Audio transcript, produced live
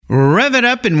Rev it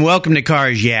up and welcome to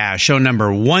Cars Yeah, show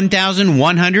number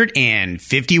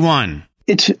 1151.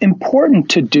 It's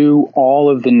important to do all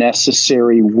of the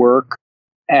necessary work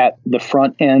at the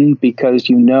front end because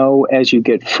you know as you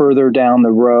get further down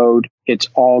the road, it's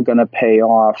all going to pay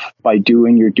off by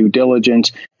doing your due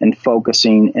diligence and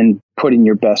focusing and putting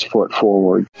your best foot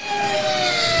forward.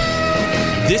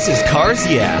 This is Cars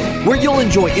Yeah, where you'll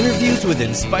enjoy interviews with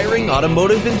inspiring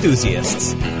automotive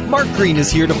enthusiasts. Mark Green is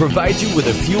here to provide you with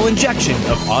a fuel injection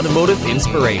of automotive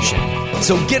inspiration.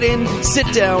 So get in, sit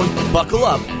down, buckle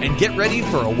up, and get ready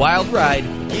for a wild ride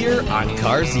here on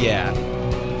Cars Yeah.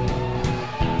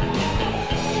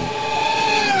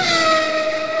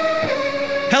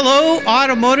 Hello,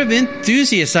 automotive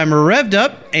enthusiasts. I'm revved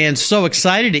up and so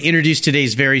excited to introduce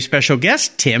today's very special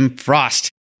guest, Tim Frost.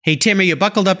 Hey, Tim, are you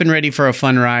buckled up and ready for a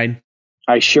fun ride?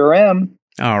 I sure am.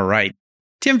 All right.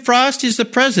 Tim Frost is the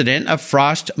president of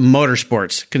Frost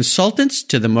Motorsports, consultants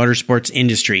to the motorsports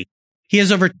industry. He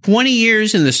has over 20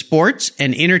 years in the sports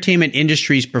and entertainment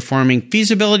industries performing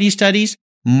feasibility studies,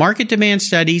 market demand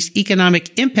studies,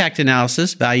 economic impact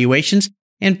analysis, valuations,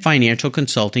 and financial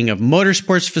consulting of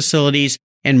motorsports facilities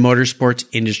and motorsports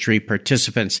industry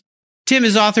participants. Tim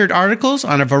has authored articles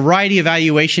on a variety of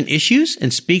valuation issues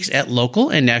and speaks at local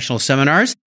and national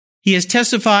seminars. He has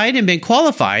testified and been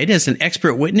qualified as an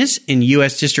expert witness in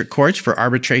U.S. district courts for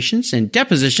arbitrations and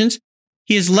depositions.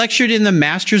 He has lectured in the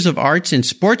Masters of Arts in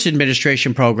Sports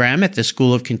Administration program at the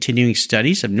School of Continuing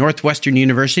Studies of Northwestern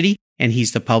University, and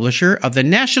he's the publisher of the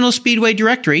National Speedway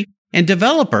Directory and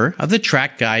developer of the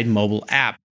Track Guide mobile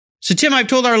app. So, Tim, I've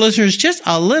told our listeners just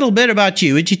a little bit about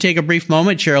you. Would you take a brief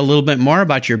moment, share a little bit more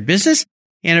about your business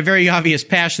and a very obvious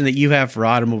passion that you have for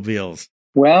automobiles?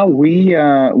 Well,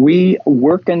 we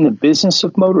work in the business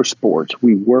of motorsports.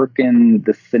 We work in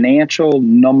the financial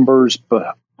numbers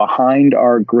behind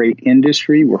our great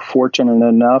industry. We're fortunate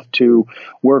enough to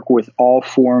work with all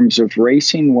forms of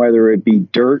racing, whether it be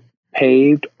dirt,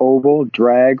 paved, oval,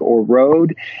 drag, or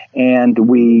road. And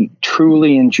we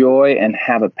truly enjoy and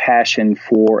have a passion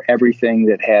for everything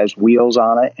that has wheels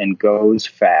on it and goes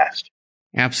fast.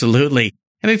 Absolutely.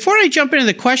 And before I jump into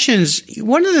the questions,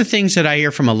 one of the things that I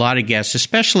hear from a lot of guests,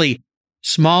 especially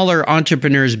smaller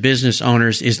entrepreneurs, business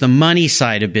owners, is the money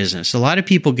side of business. A lot of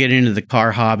people get into the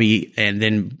car hobby and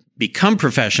then become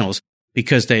professionals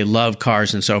because they love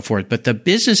cars and so forth. But the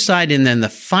business side and then the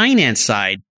finance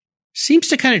side seems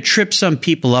to kind of trip some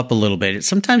people up a little bit.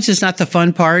 Sometimes it's not the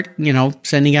fun part,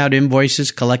 sending out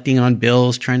invoices, collecting on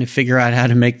bills, trying to figure out how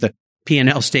to make the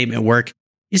P&L statement work.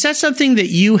 Is that something that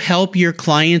you help your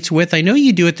clients with? I know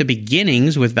you do at the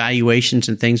beginnings with valuations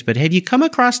and things, but have you come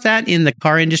across that in the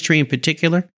car industry in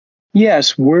particular?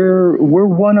 Yes, we're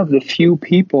one of the few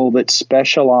people that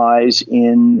specialize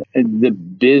in the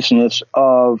business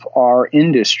of our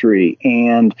industry.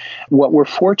 And what we're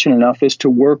fortunate enough is to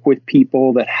work with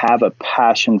people that have a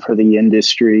passion for the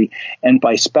industry. And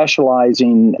by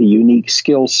specializing a unique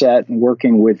skill set and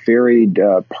working with varied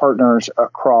partners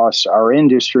across our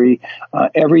industry,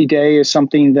 every day is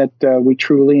something that we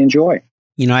truly enjoy.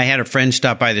 I had a friend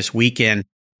stop by this weekend.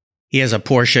 He has a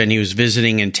Porsche and he was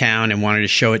visiting in town and wanted to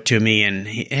show it to me, and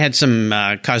he had some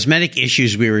cosmetic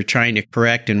issues we were trying to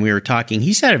correct, and we were talking.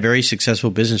 He's had a very successful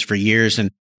business for years,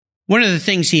 and one of the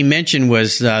things he mentioned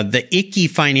was the icky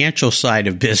financial side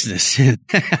of business and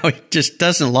how he just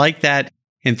doesn't like that.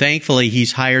 And thankfully,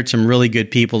 he's hired some really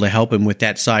good people to help him with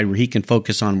that side where he can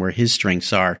focus on where his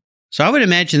strengths are. So I would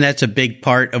imagine that's a big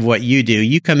part of what you do.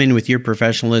 You come in with your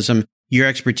professionalism, your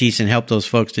expertise, and help those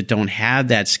folks that don't have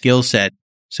that skill set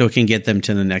so it can get them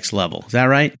to the next level. Is that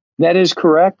right? That is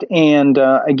correct. And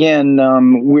again,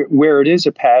 where it is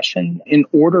a passion, in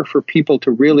order for people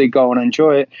to really go and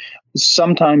enjoy it,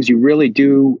 sometimes you really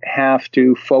do have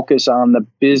to focus on the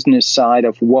business side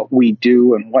of what we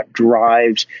do and what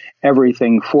drives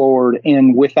everything forward.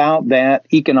 And without that,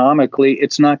 economically,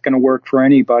 it's not going to work for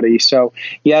anybody. So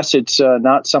yes, it's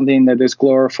not something that is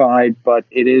glorified, but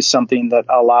it is something that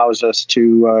allows us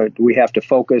to, we have to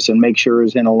focus and make sure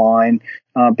is in a line.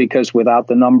 Because without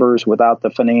the numbers, without the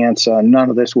finance, none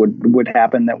of this would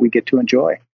happen that we get to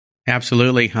enjoy.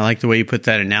 Absolutely. I like the way you put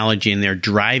that analogy in there,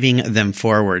 driving them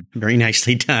forward. Very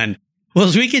nicely done. Well,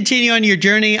 as we continue on your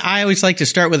journey, I always like to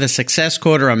start with a success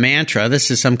quote or a mantra.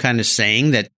 This is some kind of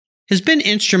saying that has been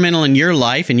instrumental in your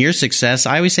life and your success.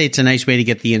 I always say it's a nice way to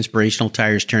get the inspirational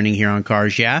tires turning here on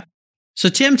Cars Yeah. So,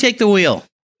 Tim, take the wheel.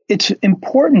 It's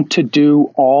important to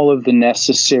do all of the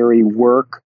necessary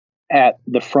work at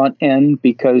the front end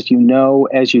because you know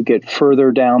as you get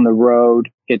further down the road,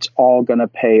 it's all going to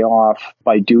pay off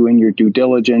by doing your due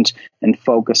diligence and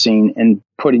focusing and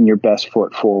putting your best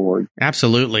foot forward.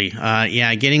 Absolutely.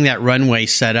 Getting that runway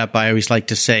set up, I always like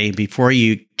to say, before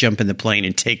you jump in the plane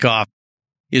and take off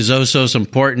is so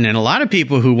important. And a lot of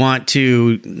people who want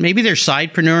to, maybe they're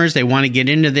sidepreneurs, they want to get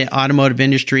into the automotive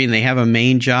industry and they have a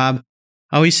main job.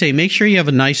 I always say, make sure you have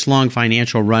a nice long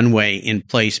financial runway in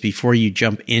place before you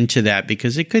jump into that,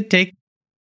 because it could take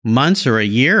months or a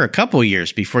year, a couple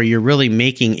years before you're really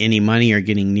making any money or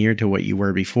getting near to what you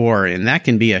were before. And that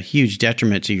can be a huge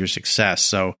detriment to your success.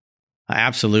 So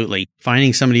absolutely,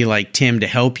 finding somebody like Tim to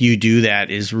help you do that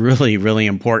is really, really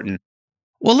important.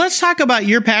 Well, let's talk about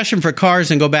your passion for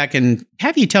cars and go back and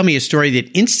have you tell me a story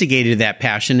that instigated that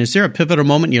passion. Is there a pivotal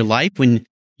moment in your life when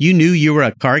you knew you were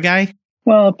a car guy?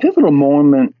 Well, a pivotal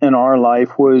moment in our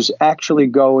life was actually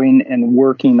going and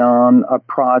working on a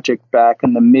project back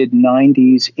in the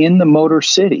mid-90s in the Motor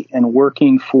City and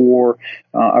working for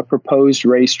a proposed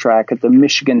racetrack at the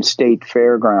Michigan State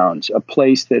Fairgrounds, a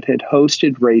place that had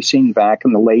hosted racing back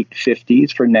in the late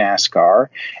 50s for NASCAR,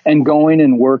 and going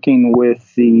and working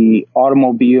with the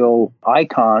automobile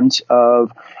icons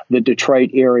of the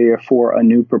Detroit area for a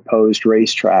new proposed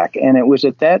racetrack. And it was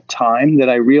at that time that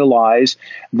I realized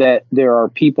that there are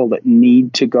people that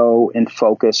need to go and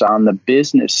focus on the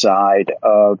business side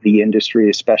of the industry,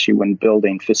 especially when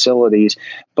building facilities.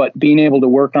 But being able to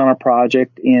work on a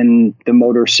project in the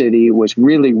Motor City was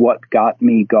really what got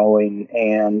me going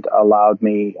and allowed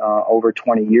me over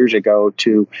 20 years ago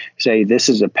to say this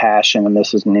is a passion and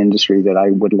this is an industry that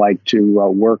I would like to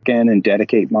work in and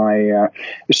dedicate my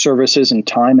services and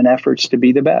time and efforts to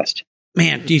be the best.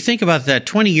 Man, do you think about that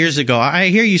 20 years ago? I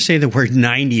hear you say the word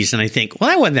 90s and I think, well,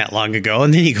 that wasn't that long ago.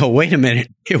 And then you go, wait a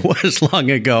minute, it was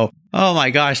long ago. Oh my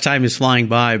gosh, time is flying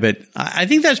by. But I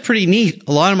think that's pretty neat.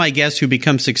 A lot of my guests who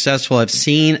become successful have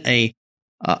seen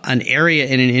an area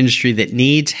in an industry that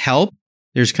needs help.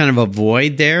 There's kind of a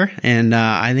void there. And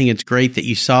I think it's great that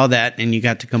you saw that and you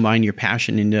got to combine your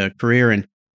passion into a career. And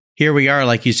here we are,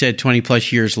 like you said, 20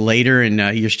 plus years later,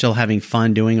 and you're still having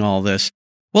fun doing all this.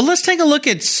 Well, let's take a look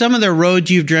at some of the roads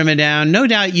you've driven down. No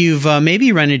doubt you've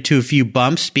maybe run into a few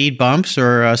bumps, speed bumps,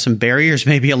 or some barriers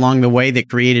maybe along the way that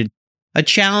created a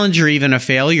challenge or even a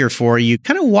failure for you.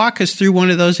 Kind of walk us through one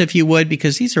of those if you would,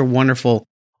 because these are wonderful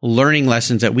learning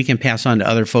lessons that we can pass on to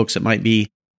other folks that might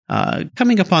be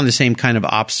coming upon the same kind of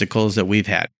obstacles that we've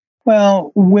had.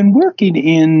 Well, when working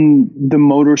in the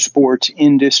motorsports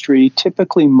industry,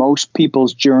 typically most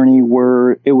people's journey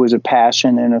it was a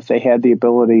passion, and if they had the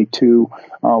ability to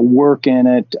work in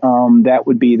it, that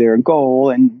would be their goal.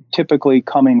 And typically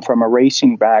coming from a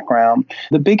racing background,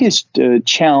 the biggest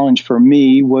challenge for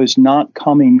me was not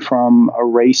coming from a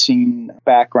racing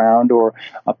background or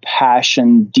a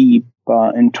passion deep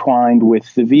entwined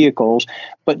with the vehicles,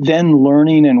 but then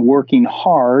learning and working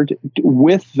hard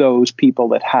with those people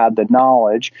that had the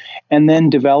knowledge, and then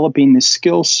developing the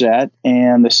skill set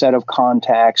and the set of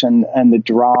contacts and the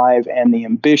drive and the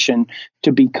ambition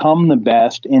to become the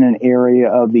best in an area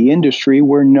of the industry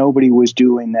where nobody was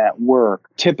doing that work.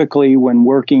 Typically, when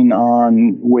working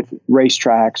with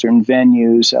racetracks or in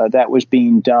venues, that was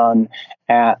being done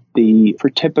for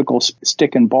typical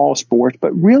stick and ball sports,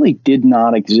 but really did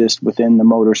not exist within the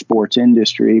motorsports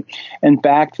industry. And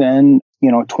back then,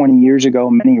 20 years ago,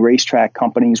 many racetrack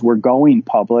companies were going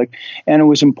public, and it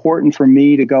was important for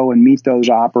me to go and meet those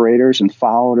operators and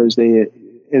follow it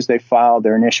as they filed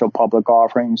their initial public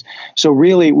offerings. So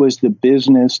really it was the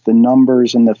business, the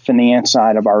numbers, and the finance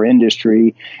side of our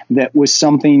industry that was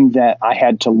something that I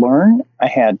had to learn. I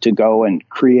had to go and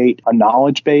create a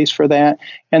knowledge base for that,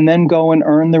 and then go and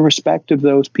earn the respect of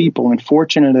those people. And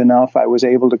fortunate enough, I was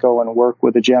able to go and work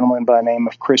with a gentleman by the name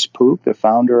of Chris Pook, the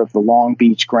founder of the Long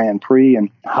Beach Grand Prix and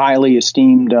highly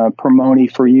esteemed promoter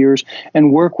for years,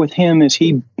 and work with him as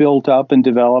he built up and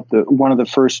developed one of the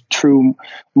first true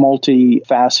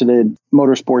multifaceted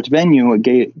motorsports venue, a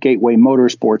Gateway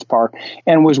Motorsports Park,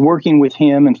 and was working with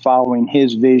him and following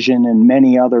his vision and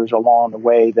many others along the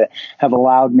way that have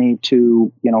allowed me to,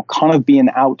 kind of be an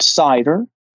outsider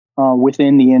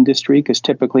within the industry, because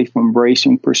typically from a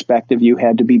racing perspective, you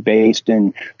had to be based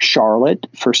in Charlotte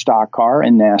for stock car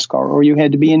and NASCAR, or you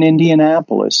had to be in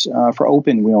Indianapolis for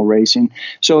open wheel racing.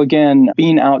 So again,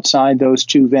 being outside those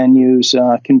two venues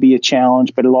can be a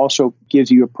challenge, but it also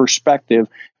gives you a perspective,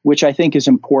 which I think is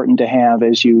important to have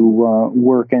as you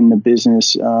work in the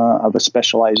business of a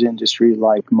specialized industry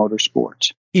like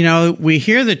motorsports. We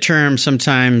hear the term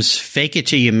sometimes, fake it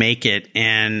till you make it,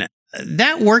 and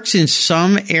that works in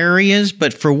some areas,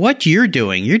 but for what you're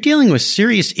doing, you're dealing with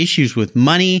serious issues with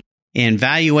money, and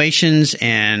valuations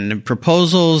and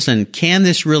proposals, and can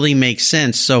this really make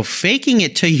sense? So faking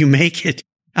it till you make it,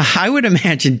 I would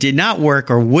imagine, did not work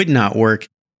or would not work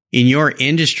in your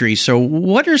industry. So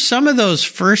what are some of those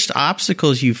first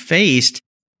obstacles you faced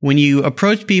when you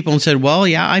approached people and said, well,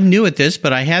 yeah, I'm new at this,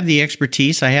 but I have the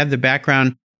expertise, I have the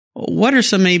background. What are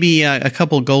some, maybe a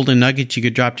couple golden nuggets you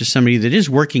could drop to somebody that is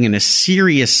working in a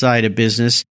serious side of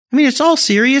business? I mean, it's all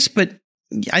serious, but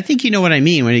I think you know what I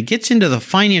mean. When it gets into the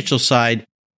financial side,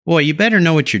 boy, you better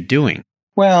know what you're doing.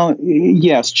 Well,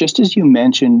 yes, just as you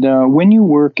mentioned, when you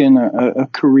work in a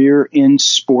career in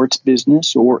sports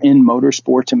business or in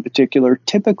motorsports in particular,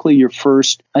 typically your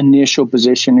first initial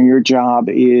position or your job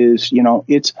is,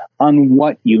 it's on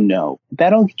what you know.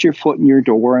 That'll get your foot in your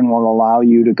door and will allow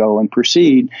you to go and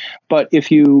proceed. But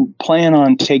if you plan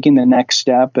on taking the next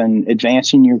step and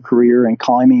advancing your career and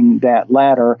climbing that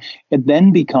ladder, it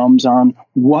then becomes on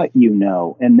what you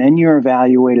know. And then you're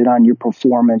evaluated on your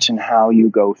performance and how you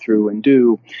go through and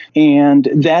do. And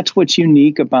that's what's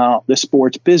unique about the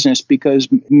sports business, because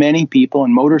many people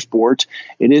in motorsports,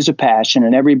 it is a passion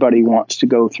and everybody wants to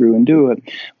go through and do it.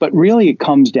 But really, it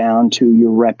comes down to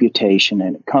your reputation,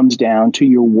 and it comes down to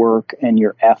your work and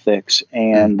your ethics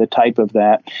and the type of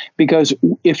that. Because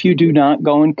if you do not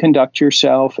go and conduct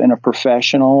yourself in a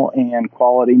professional and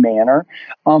quality manner,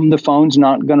 the phone's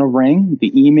not going to ring,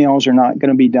 the emails are not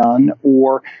going to be done,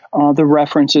 or the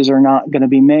references are not going to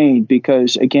be made.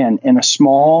 Because, again, in a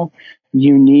small,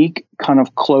 unique, kind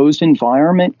of closed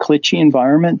environment, glitchy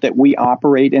environment that we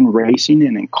operate in racing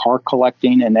and in car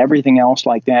collecting and everything else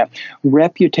like that,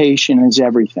 reputation is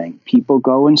everything. People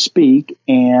go and speak,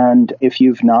 and if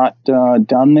you've not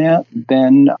done that,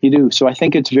 then you do. So I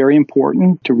think it's very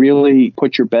important to really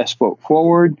put your best foot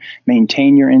forward,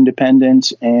 maintain your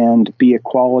independence, and be a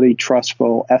quality,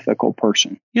 trustful, ethical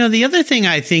person. The other thing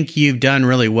I think you've done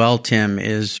really well, Tim,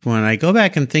 is when I go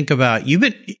back and think about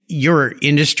your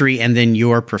industry and then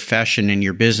your profession in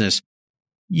your business,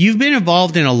 you've been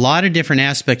involved in a lot of different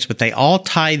aspects, but they all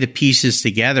tie the pieces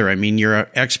together. I mean, you're an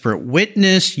expert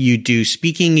witness, you do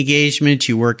speaking engagements,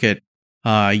 you work at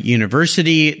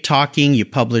university talking, you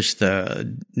publish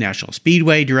the National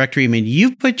Speedway Directory. I mean,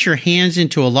 you've put your hands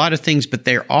into a lot of things, but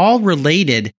they're all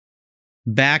related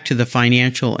back to the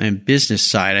financial and business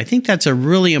side. I think that's a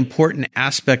really important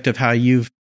aspect of how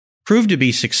you've proved to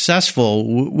be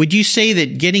successful. Would you say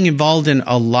that getting involved in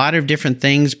a lot of different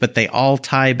things, but they all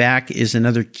tie back, is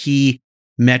another key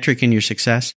metric in your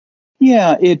success?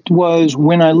 Yeah, it was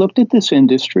when I looked at this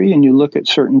industry, and you look at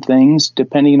certain things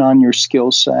depending on your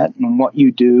skill set and what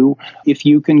you do. If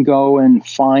you can go and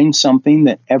find something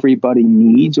that everybody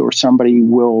needs or somebody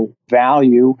will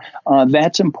value,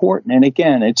 that's important. And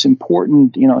again, it's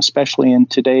important, especially in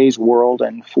today's world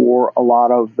and for a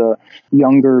lot of the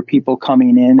younger people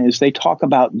coming in, is they talk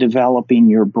about developing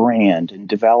your brand and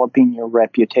developing your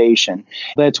reputation.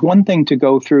 That's one thing to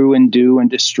go through and do and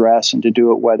to stress and to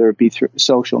do it, whether it be through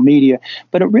social media,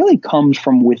 but it really comes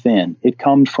from within. It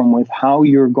comes from with how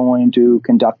you're going to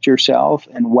conduct yourself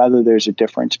and whether there's a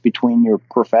difference between your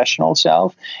professional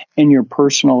self and your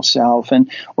personal self.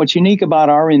 And what's unique about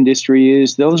our industry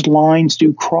is those lines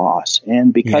do cross.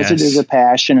 And because It is a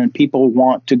passion and people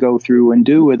want to go through and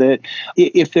do with it,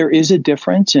 if there is a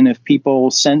difference and if people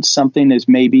sense something is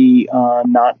maybe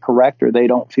not correct or they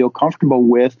don't feel comfortable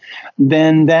with,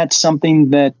 then that's something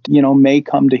that, may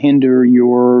come to hinder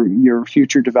your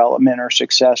future development or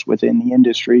success within the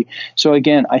industry. So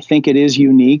again, I think it is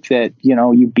unique that,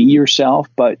 you be yourself,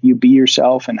 but you be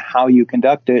yourself and how you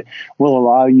conduct it will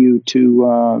allow you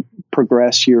to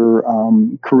progress your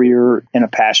career in a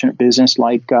passionate business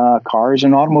like cars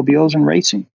and automobiles and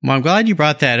racing. Well, I'm glad you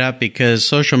brought that up, because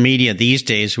social media these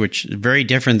days, which is very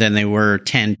different than they were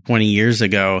 10, 20 years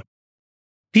ago,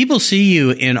 people see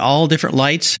you in all different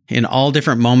lights, in all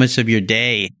different moments of your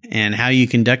day, and how you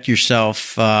conduct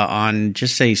yourself on,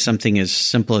 just say, something as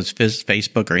simple as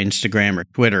Facebook or Instagram or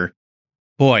Twitter.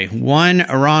 Boy, one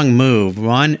wrong move,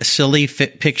 one silly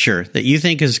picture that you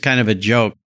think is kind of a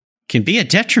joke can be a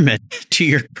detriment to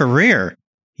your career.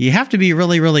 You have to be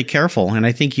really, really careful. And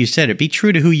I think you said it. Be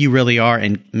true to who you really are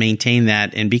and maintain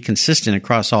that and be consistent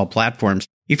across all platforms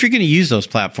if you're going to use those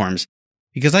platforms.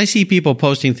 Because I see people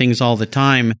posting things all the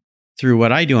time through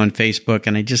what I do on Facebook,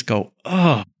 and I just go,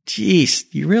 oh, geez,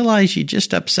 you realize you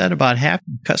just upset about half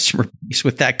the customer base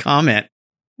with that comment,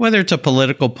 whether it's a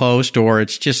political post or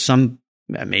it's just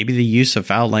maybe the use of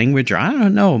foul language, or I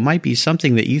don't know, it might be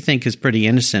something that you think is pretty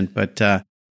innocent, but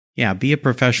be a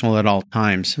professional at all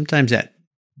times. Sometimes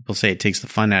people say it takes the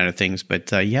fun out of things,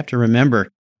 but you have to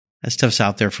remember that stuff's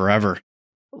out there forever.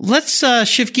 Let's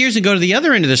shift gears and go to the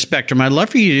other end of the spectrum. I'd love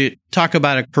for you to talk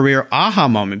about a career aha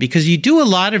moment, because you do a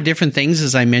lot of different things,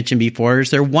 as I mentioned before.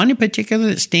 Is there one in particular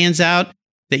that stands out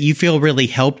that you feel really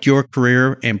helped your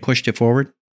career and pushed it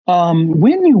forward?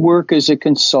 When you work as a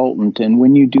consultant and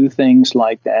when you do things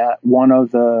like that, one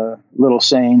of the little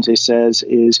sayings it says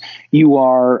is you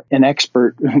are an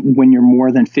expert when you're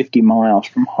more than 50 miles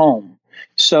from home.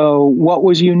 So what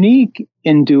was unique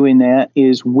in doing that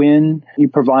is when you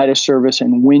provide a service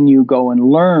and when you go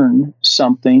and learn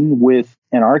something with,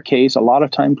 in our case, a lot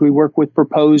of times we work with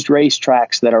proposed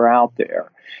racetracks that are out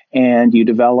there. And you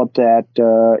develop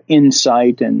that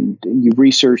insight and you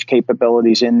research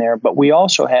capabilities in there. But we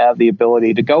also have the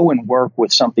ability to go and work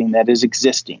with something that is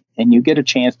existing. And you get a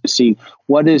chance to see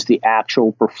what is the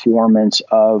actual performance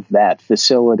of that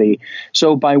facility.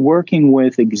 So by working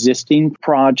with existing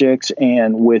projects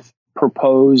and with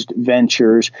proposed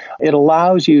ventures, it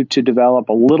allows you to develop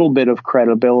a little bit of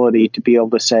credibility to be able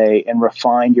to say and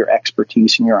refine your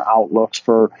expertise and your outlooks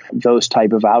for those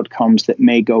type of outcomes that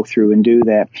may go through and do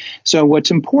that. So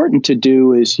what's important to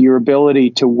do is your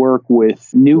ability to work with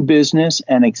new business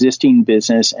and existing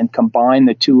business and combine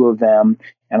the two of them.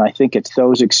 And I think it's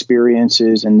those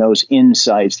experiences and those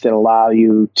insights that allow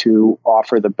you to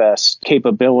offer the best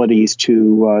capabilities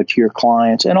to your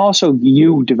clients, and also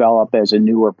you develop as a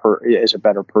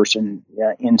better person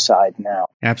inside and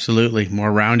out. Absolutely, more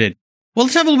rounded. Well,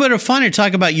 let's have a little bit of fun and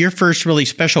talk about your first really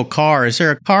special car. Is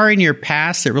there a car in your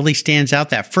past that really stands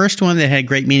out? That first one that had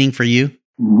great meaning for you?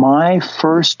 My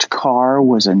first car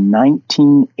was a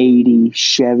 1980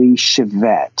 Chevy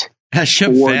Chevette. A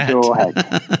Chevette.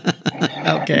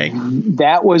 Okay.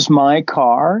 That was my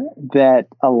car that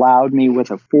allowed me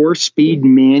with a 4-speed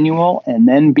manual and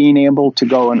then being able to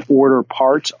go and order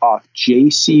parts off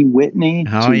J.C. Whitney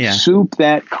to soup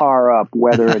that car up,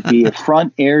 whether it be a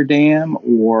front air dam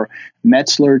or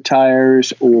Metzler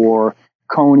tires or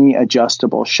Coney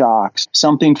adjustable shocks,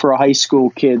 something for a high school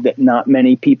kid that not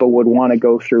many people would want to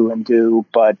go through and do.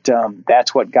 But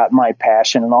that's what got my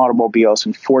passion in automobiles.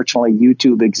 And fortunately,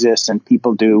 YouTube exists and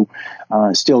people do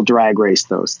still drag race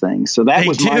those things. So that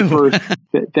my first.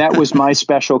 That was my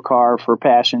special car for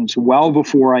passions well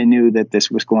before I knew that this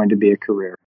was going to be a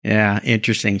career. Yeah,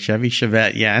 interesting. Chevy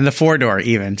Chevette. Yeah, and the 4-door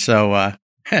even. So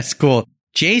that's cool.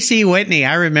 J.C. Whitney,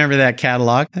 I remember that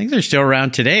catalog. I think they're still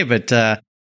around today, but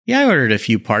yeah, I ordered a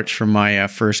few parts from my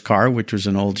first car, which was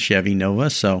an old Chevy Nova.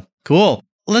 So cool.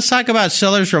 Let's talk about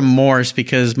seller's remorse,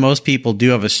 because most people do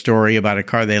have a story about a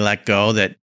car they let go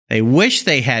that they wish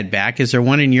they had back. Is there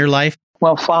one in your life?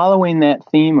 Well, following that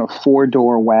theme of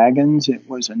 4-door wagons, it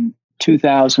was a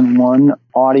 2001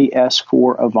 Audi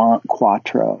S4 Avant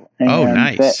Quattro. And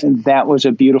nice. That was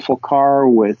a beautiful car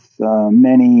with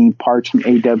many parts from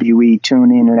AWE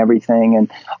tuning and everything.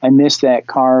 And I missed that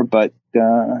car, but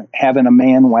having a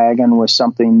man wagon was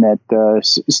something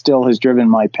that still has driven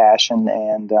my passion,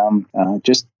 and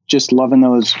just loving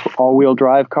those all-wheel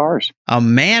drive cars. A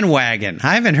man wagon.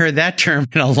 I haven't heard that term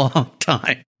in a long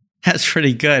time. That's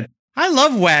pretty good. I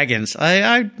love wagons.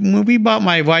 When we bought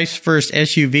my wife's first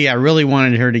SUV, I really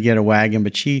wanted her to get a wagon,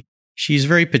 but she's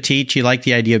very petite. She liked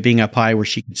the idea of being up high where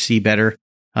she could see better.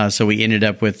 So we ended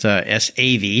up with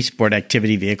SAV, Sport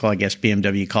Activity Vehicle, I guess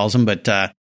BMW calls them. But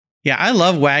yeah, I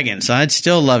love wagons. I'd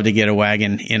still love to get a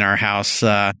wagon in our house.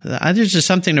 There's just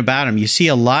something about them. You see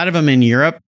a lot of them in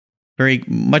Europe,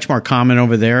 much more common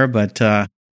over there. But I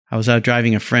was out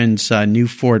driving a friend's new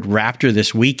Ford Raptor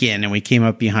this weekend, and we came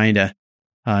up behind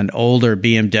an older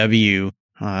BMW.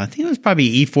 I think it was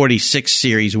probably E46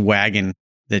 series wagon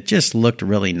that just looked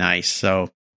really nice. So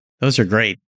those are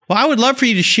great. Well, I would love for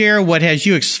you to share what has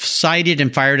you excited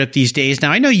and fired up these days.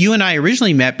 Now, I know you and I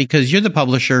originally met because you're the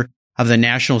publisher of the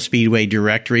National Speedway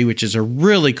Directory, which is a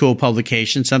really cool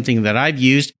publication, something that I've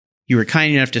used. You were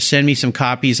kind enough to send me some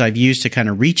copies I've used to kind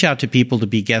of reach out to people to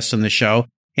be guests on the show.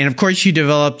 And of course, you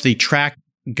developed the Track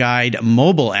Guide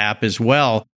mobile app as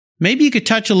well. Maybe you could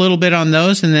touch a little bit on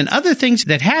those, and then other things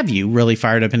that have you really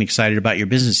fired up and excited about your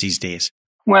business these days.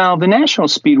 Well, the National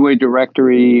Speedway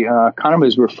Directory kind of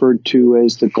is referred to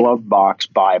as the glove box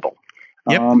Bible.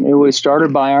 Yep. It was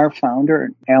started by our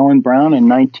founder, Alan Brown, in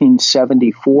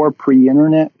 1974,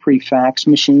 pre-internet, pre-fax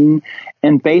machine,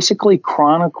 and basically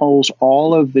chronicles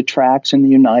all of the tracks in the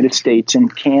United States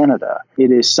and Canada.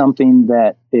 It is something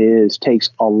that takes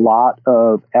a lot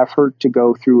of effort to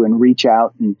go through and reach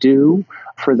out and do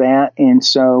for that. And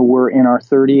so we're in our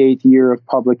 38th year of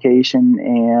publication,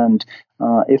 and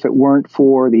if it weren't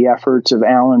for the efforts of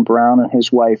Alan Brown and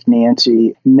his wife,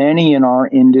 Nancy, many in our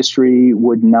industry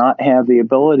would not have the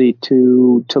ability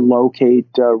to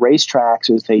locate racetracks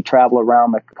as they travel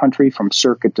around the country from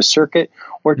circuit to circuit,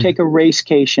 or take a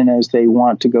racecation as they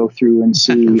want to go through and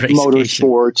see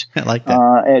motorsports like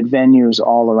that. At venues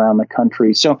all around the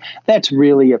country. So that's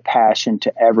really a passion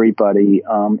to everybody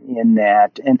in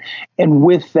that. And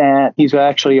with that, he's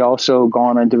actually also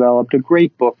gone and developed a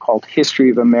great book called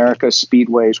History of America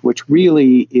Speedways, which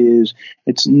really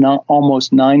it's not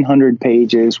almost 900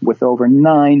 pages with over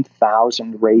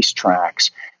 9,000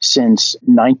 racetracks since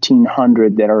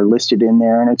 1900 that are listed in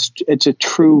there. And it's a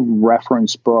true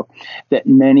reference book that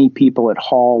many people at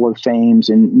Hall of Fames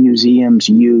and museums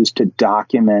use to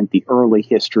document the early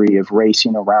history of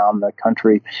racing around the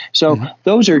country. So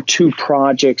those are two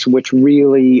projects which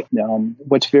really,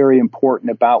 what's very important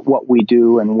about what we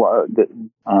do and what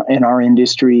in our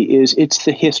industry is it's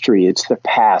the history, it's the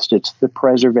past, it's the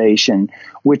preservation,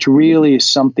 which really is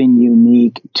something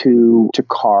unique to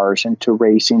cars and to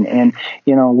racing. And,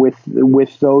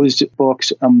 with those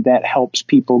books, that helps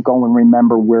people go and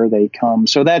remember where they come.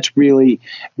 So that's really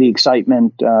the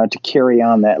excitement to carry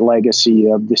on that legacy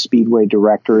of the Speedway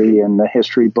Directory and the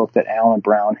history book that Alan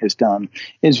Brown has done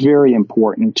is very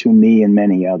important to me and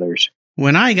many others.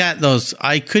 When I got those,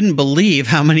 I couldn't believe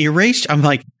how many I'm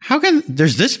like, how come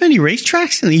there's this many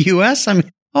racetracks in the U.S.? I mean,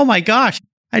 oh my gosh.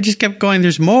 I just kept going,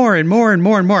 there's more and more and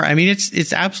more and more. I mean,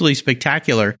 it's absolutely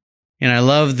spectacular. And I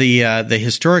love the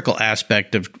historical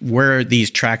aspect of where these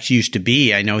tracks used to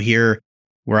be. I know here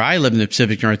where I live in the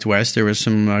Pacific Northwest, there was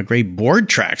some great board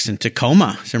tracks in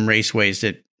Tacoma, some raceways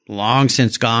that long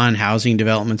since gone. Housing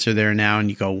developments are there now. And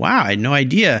you go, wow, I had no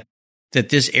idea that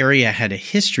this area had a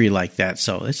history like that.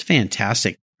 So it's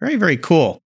fantastic. Very, very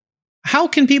cool. How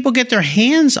can people get their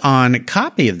hands on a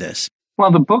copy of this? Well,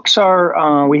 the books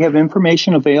are, we have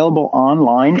information available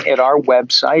online at our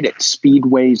website at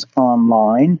Speedways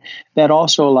Online. That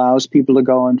also allows people to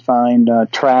go and find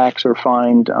tracks or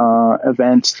find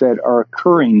events that are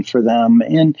occurring for them.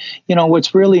 And,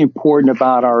 what's really important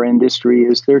about our industry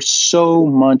is there's so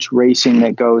much racing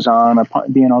that goes on.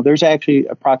 There's actually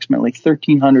approximately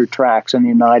 1,300 tracks in the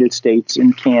United States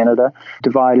and Canada,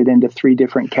 divided into 3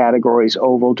 different categories: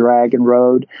 oval, drag, and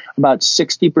road. About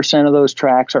 60% of those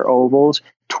tracks are ovals.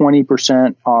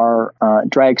 20% are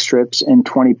drag strips and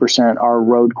 20% are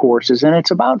road courses. And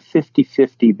it's about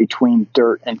 50-50 between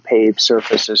dirt and paved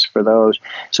surfaces for those.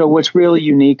 So what's really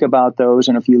unique about those,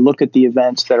 and if you look at the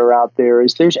events that are out there,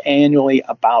 is there's annually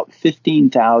about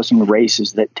 15,000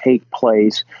 races that take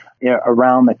place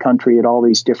around the country at all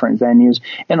these different venues,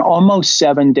 and almost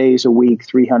 7 days a week,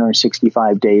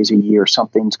 365 days a year,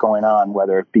 something's going on,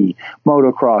 whether it be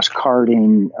motocross,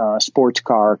 karting, sports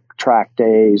car track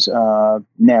days,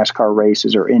 NASCAR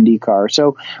races, or IndyCar.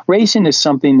 So racing is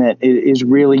something that is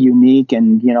really unique,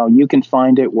 and you can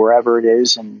find it wherever it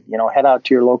is, and head out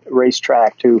to your local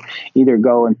racetrack to either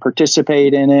go and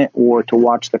participate in it or to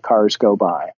watch the cars go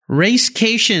by.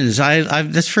 Racecations.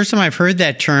 That's the first time I've heard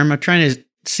that term. I'm trying to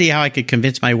see how I could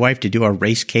convince my wife to do a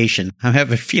racecation. I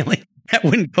have a feeling that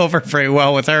wouldn't go over very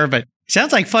well with her, but it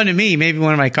sounds like fun to me. Maybe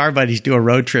one of my car buddies do a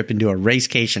road trip and do a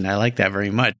racecation. I like that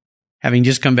very much. Having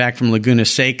just come back from Laguna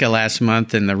Seca last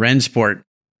month and the Rennsport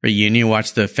reunion,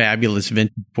 watched the fabulous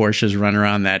vintage Porsches run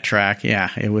around that track.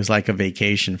 Yeah, it was like a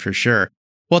vacation for sure.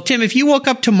 Well, Tim, if you woke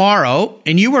up tomorrow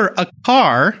and you were a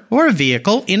car or a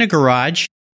vehicle in a garage,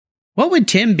 what would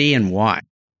Tim be and why?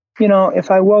 If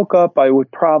I woke up, I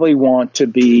would probably want to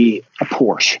be a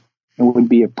Porsche. It would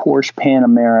be a Porsche Pan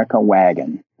America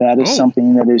wagon. That is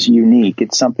something that is unique.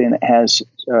 It's something that has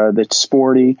that's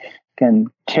sporty,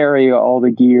 can carry all the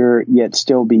gear, yet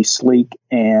still be sleek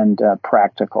and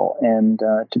practical. And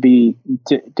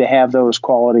to have those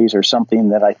qualities are something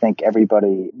that I think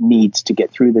everybody needs to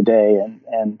get through the day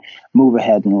and move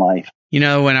ahead in life. When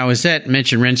I was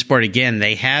mention Rennsport again,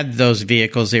 they had those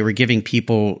vehicles. They were giving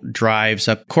people drives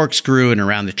up Corkscrew and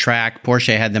around the track.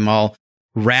 Porsche had them all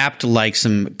wrapped like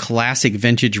some classic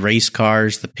vintage race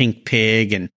cars, the Pink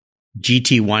Pig and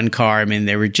GT1 car. I mean,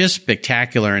 they were just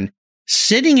spectacular. And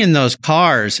sitting in those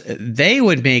cars, they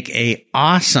would make a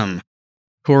awesome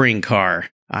touring car.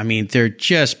 I mean, they're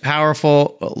just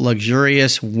powerful,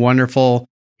 luxurious, wonderful.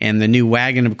 And the new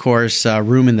wagon, of course,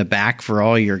 room in the back for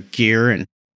all your gear and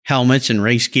helmets and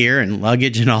race gear and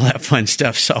luggage and all that fun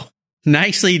stuff. So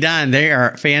nicely done. They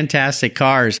are fantastic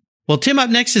cars. Well, Tim,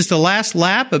 up next is the last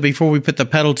lap. But before we put the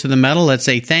pedal to the metal, let's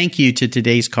say thank you to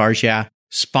today's Cars Yeah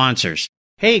sponsors.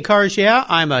 Hey, Cars Yeah,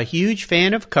 I'm a huge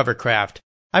fan of Covercraft.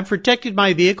 I've protected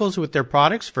my vehicles with their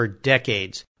products for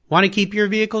decades. Want to keep your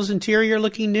vehicle's interior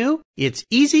looking new? It's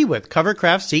easy with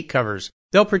Covercraft seat covers.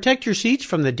 They'll protect your seats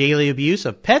from the daily abuse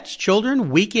of pets,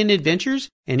 children, weekend adventures,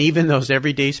 and even those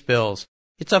everyday spills.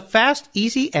 It's a fast,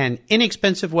 easy, and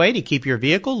inexpensive way to keep your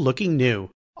vehicle looking new.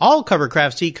 All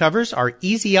Covercraft seat covers are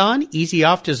easy on, easy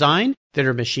off design that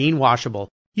are machine washable.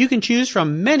 You can choose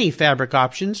from many fabric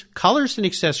options, colors, and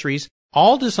accessories,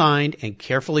 all designed and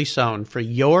carefully sewn for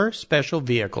your special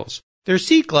vehicles. Their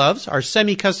seat gloves are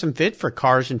semi-custom fit for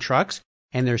cars and trucks,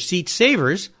 and their seat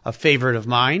savers, a favorite of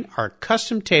mine, are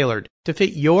custom tailored to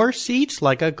fit your seats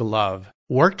like a glove.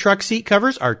 Work truck seat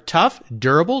covers are tough,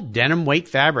 durable, denim weight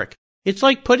fabric. It's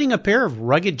like putting a pair of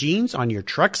rugged jeans on your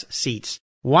truck's seats.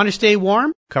 Want to stay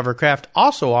warm? Covercraft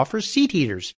also offers seat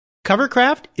heaters.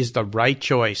 Covercraft is the right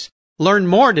choice. Learn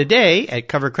more today at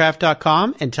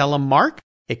covercraft.com and tell them Mark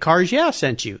at Cars Yeah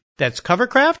sent you. That's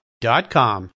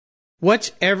covercraft.com.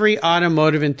 What's every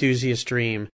automotive enthusiast's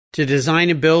dream? To design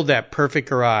and build that perfect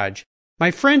garage.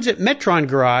 My friends at Metron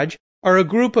Garage are a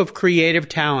group of creative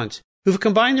talents who've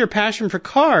combined their passion for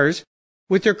cars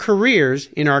with their careers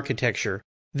in architecture.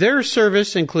 Their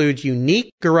service includes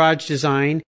unique garage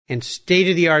design and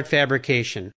state-of-the-art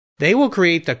fabrication. They will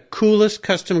create the coolest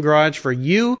custom garage for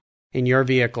you and your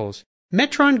vehicles.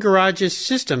 Metron Garage's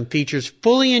system features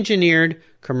fully engineered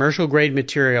commercial-grade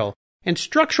material and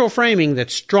structural framing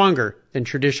that's stronger than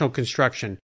traditional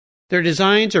construction. Their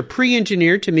designs are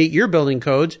pre-engineered to meet your building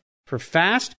codes for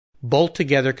fast,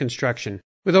 bolt-together construction.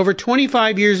 With over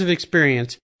 25 years of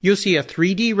experience, you'll see a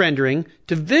 3D rendering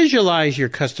to visualize your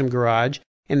custom garage,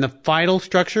 and the final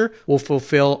structure will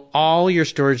fulfill all your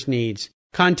storage needs.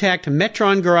 Contact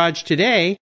Metron Garage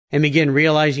today and begin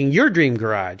realizing your dream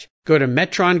garage. Go to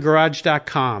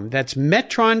metrongarage.com. That's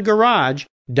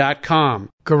metrongarage.com.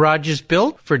 Garage is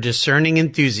built for discerning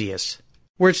enthusiasts.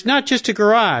 Where it's not just a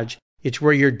garage, it's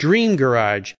where your dream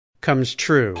garage comes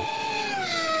true.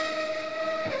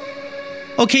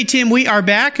 Okay, Tim, we are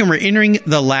back and we're entering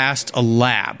the last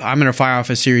lab. I'm going to fire off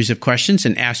a series of questions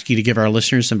and ask you to give our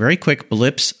listeners some very quick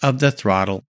blips of the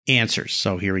throttle answers.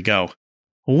 So here we go.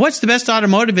 What's the best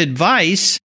automotive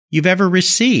advice you've ever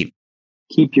received?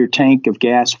 Keep your tank of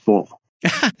gas full.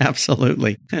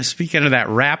 Absolutely. Speaking of that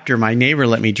Raptor, my neighbor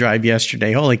let me drive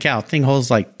yesterday. Holy cow, thing holds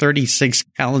like 36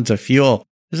 gallons of fuel.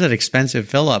 This is an expensive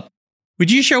fill-up.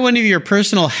 Would you share one of your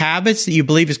personal habits that you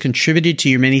believe has contributed to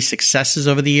your many successes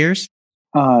over the years?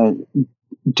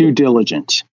 Due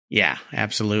diligence. Yeah,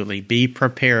 absolutely. Be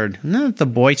prepared. Isn't that the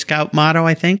Boy Scout motto,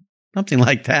 I think? Something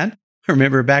like that. I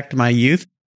remember back to my youth.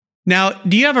 Now,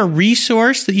 do you have a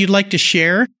resource that you'd like to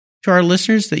share to our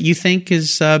listeners that you think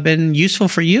has been useful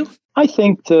for you? I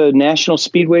think the National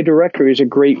Speedway Directory is a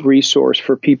great resource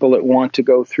for people that want to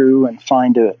go through and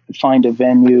find a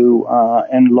venue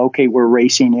and locate where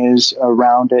racing is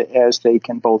around it, as they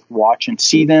can both watch and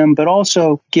see them, but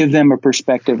also give them a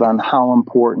perspective on how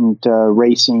important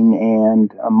racing and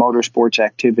motorsports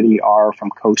activity are from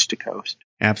coast to coast.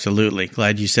 Absolutely.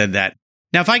 Glad you said that.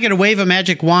 Now, if I could wave a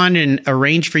magic wand and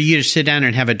arrange for you to sit down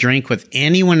and have a drink with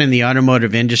anyone in the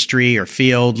automotive industry or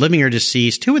field, living or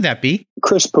deceased, who would that be?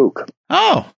 Chris Pook.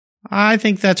 Oh, I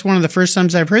think that's one of the first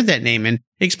times I've heard that name. And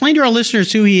explain to our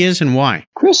listeners who he is and why.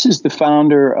 Chris is the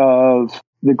founder of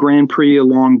the Grand Prix of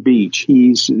Long Beach.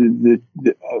 He's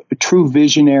a true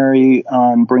visionary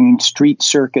on bringing street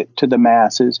circuit to the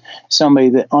masses, somebody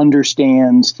that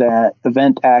understands that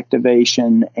event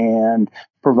activation and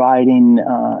providing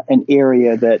an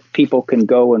area that people can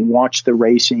go and watch the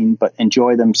racing but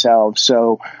enjoy themselves.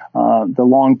 So the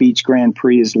Long Beach Grand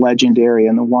Prix is legendary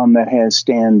and the one that has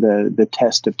stand the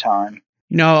test of time.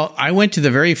 You know, I went to the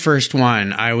very first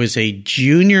one. I was a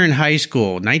junior in high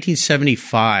school,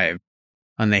 1975,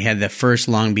 and they had the first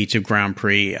Long Beach Grand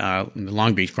Prix,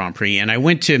 Long Beach Grand Prix. And I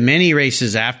went to many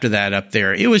races after that up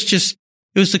there. It was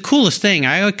the coolest thing.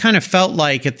 I kind of felt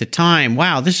like at the time,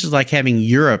 wow, this is like having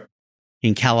Europe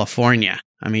in California.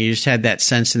 I mean, you just had that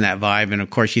sense and that vibe. And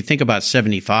of course, you think about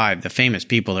 75, the famous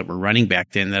people that were running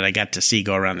back then that I got to see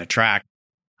go around the track,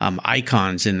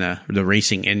 icons in the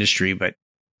racing industry. But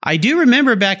I do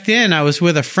remember back then I was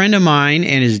with a friend of mine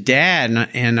and his dad,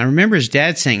 and I remember his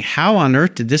dad saying, how on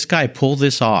earth did this guy pull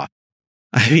this off?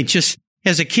 I mean, just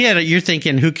as a kid, you're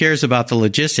thinking, who cares about the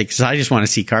logistics? I just want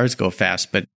to see cars go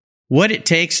fast. But what it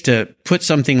takes to put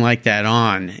something like that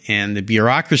on, and the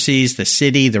bureaucracies, the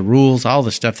city, the rules, all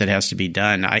the stuff that has to be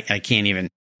done, I can't even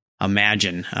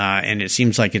imagine. And it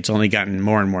seems like it's only gotten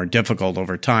more and more difficult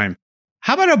over time.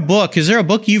 How about a book? Is there a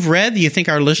book you've read that you think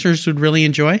our listeners would really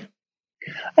enjoy?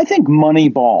 I think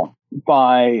Moneyball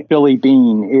by Billy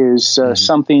Beane is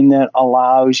something that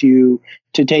allows you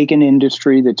to take an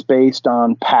industry that's based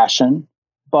on passion,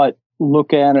 but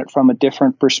look at it from a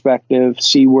different perspective,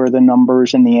 see where the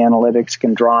numbers and the analytics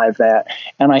can drive that.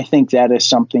 And I think that is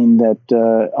something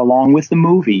that, along with the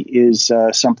movie, is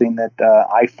something that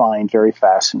I find very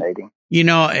fascinating. You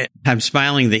know, I'm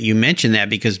smiling that you mentioned that,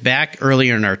 because back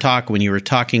earlier in our talk, when you were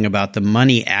talking about the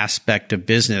money aspect of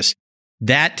business,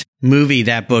 that movie,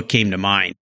 that book came to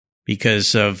mind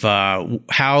because of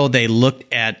how they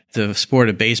looked at the sport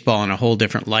of baseball in a whole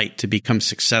different light to become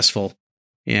successful.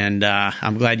 And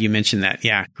I'm glad you mentioned that.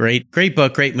 Yeah, great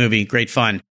book, great movie, great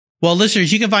fun. Well,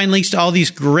 listeners, you can find links to all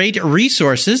these great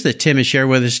resources that Tim has shared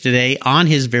with us today on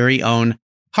his very own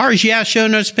Cars Yeah show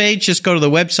notes page. Just go to the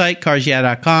website,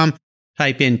 carsyeah.com.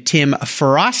 Type in Tim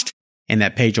Frost, and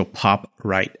that page will pop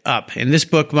right up. And this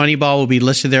book, Moneyball, will be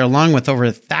listed there along with over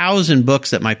 1,000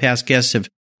 books that my past guests have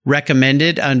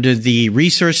recommended under the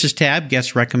Resources tab,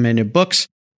 Guest Recommended Books.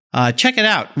 Check it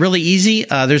out. Really easy.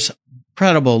 There's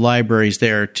incredible libraries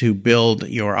there to build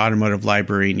your automotive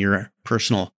library in your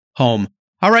personal home.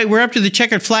 All right, we're up to the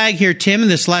checkered flag here, Tim, and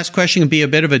this last question can be a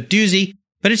bit of a doozy,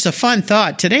 but it's a fun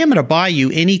thought. Today, I'm going to buy you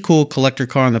any cool collector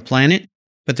car on the planet.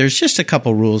 But there's just a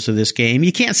couple rules of this game.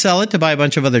 You can't sell it to buy a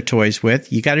bunch of other toys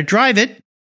with. You got to drive it.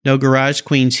 No garage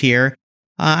queens here.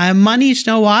 Money's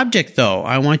no object, though.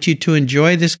 I want you to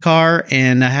enjoy this car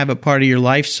and have it part of your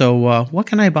life. So what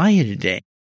can I buy you today?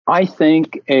 I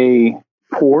think a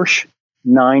Porsche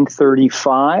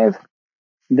 935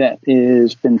 that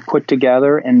has been put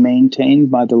together and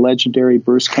maintained by the legendary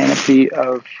Bruce Canopy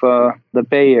of the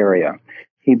Bay Area.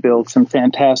 He built some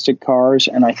fantastic cars,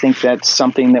 and I think that's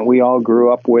something that we all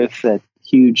grew up with, that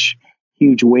huge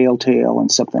whale tail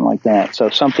and something like that. So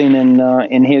something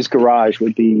in his garage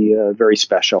would be very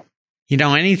special. You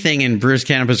know, anything in Bruce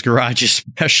Canopy's garage is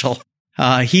special.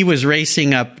 He was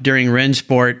racing up during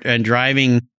Rennsport and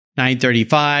driving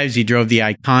 935s. He drove the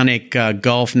iconic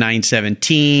Gulf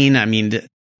 917. I mean,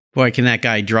 boy, can that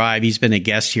guy drive. He's been a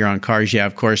guest here on Cars Yeah,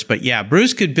 of course. But yeah,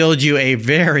 Bruce could build you a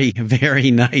very, very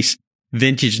nice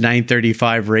vintage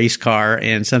 935 race car,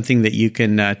 and something that you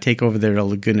can take over there to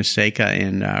Laguna Seca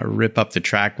and rip up the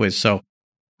track with. So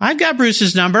I've got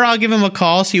Bruce's number. I'll give him a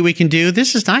call, see what we can do.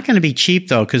 This is not going to be cheap,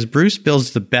 though, because Bruce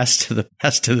builds the best of the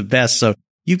best of the best. So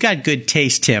you've got good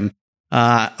taste, Tim.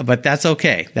 But that's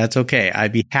okay. That's okay.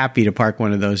 I'd be happy to park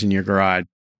one of those in your garage.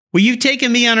 Well, you've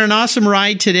taken me on an awesome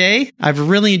ride today. I've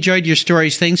really enjoyed your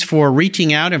stories. Thanks for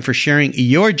reaching out and for sharing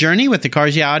your journey with the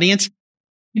Cars Yeah audience.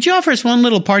 Could you offer us one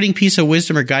little parting piece of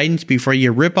wisdom or guidance before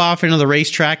you rip off into the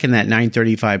racetrack in that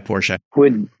 935 Porsche?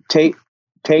 Would take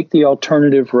the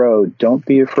alternative road. Don't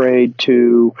be afraid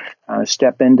to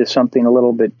step into something a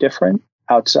little bit different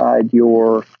outside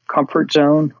your comfort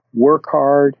zone. Work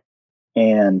hard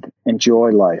and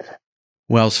enjoy life.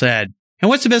 Well said. And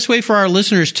what's the best way for our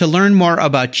listeners to learn more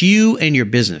about you and your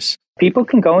business? People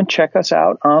can go and check us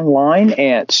out online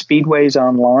at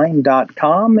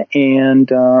speedwaysonline.com,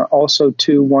 and also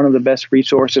to one of the best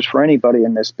resources for anybody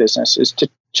in this business is to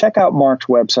check out Mark's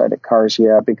website at Cars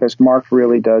Yeah, because Mark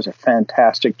really does a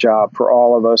fantastic job for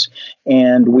all of us,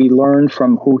 and we learn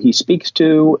from who he speaks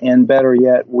to, and better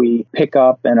yet, we pick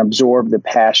up and absorb the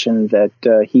passion that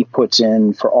he puts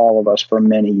in for all of us for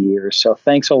many years. So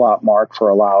thanks a lot, Mark, for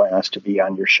allowing us to be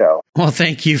on your show. Well,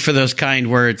 thank you for those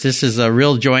kind words. This is a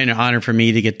real joy and honor for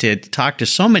me to get to talk to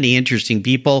so many interesting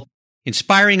people,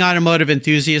 inspiring automotive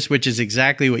enthusiasts, which is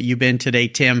exactly what you've been today,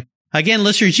 Tim. Again,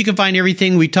 listeners, you can find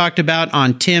everything we talked about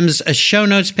on Tim's show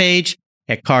notes page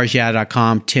at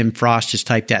carsyeah.com. Tim Frost, just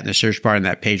type that in the search bar and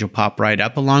that page will pop right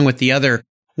up, along with the other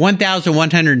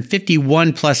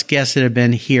 1,151 plus guests that have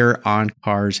been here on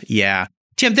Cars Yeah.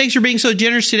 Tim, thanks for being so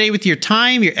generous today with your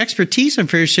time, your expertise, and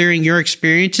for sharing your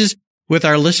experiences with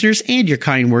our listeners and your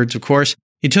kind words, of course.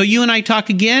 Until you and I talk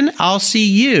again, I'll see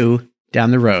you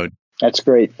down the road. That's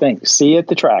great. Thanks. See you at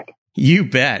the track. You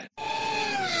bet.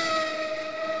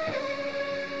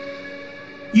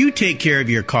 You take care of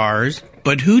your cars,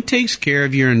 but who takes care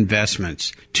of your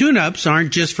investments? Tune-ups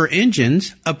aren't just for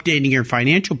engines. Updating your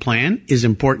financial plan is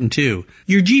important too.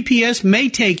 Your GPS may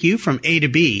take you from A to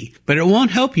B, but it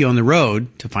won't help you on the road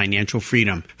to financial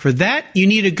freedom. For that, you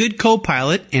need a good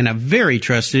co-pilot and a very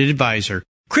trusted advisor.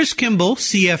 Chris Kimball,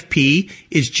 CFP,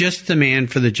 is just the man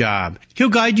for the job. He'll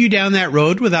guide you down that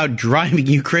road without driving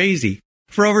you crazy.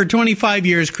 For over 25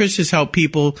 years, Chris has helped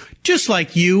people just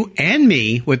like you and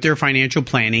me with their financial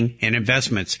planning and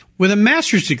investments. With a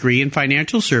master's degree in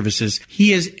financial services,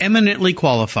 he is eminently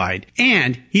qualified,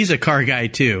 and he's a car guy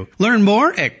too. Learn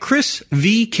more at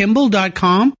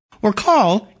chrisvkimball.com or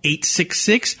call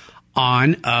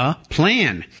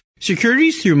 866-ON-A-PLAN.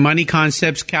 Securities through Money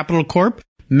Concepts Capital Corp.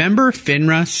 Member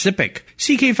FINRA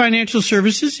SIPC. CK Financial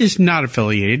Services is not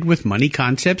affiliated with Money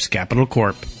Concepts Capital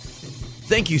Corp.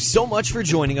 Thank you so much for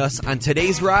joining us on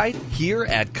today's ride here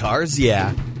at Cars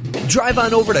Yeah. Drive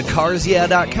on over to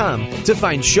carsyeah.com to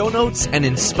find show notes and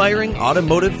inspiring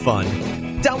automotive fun.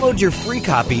 Download your free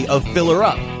copy of Filler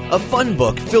Up, a fun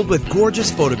book filled with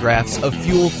gorgeous photographs of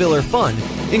fuel filler fun,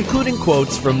 including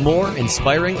quotes from more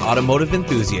inspiring automotive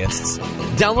enthusiasts.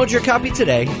 Download your copy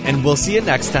today, and we'll see you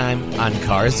next time on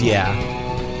Cars Yeah.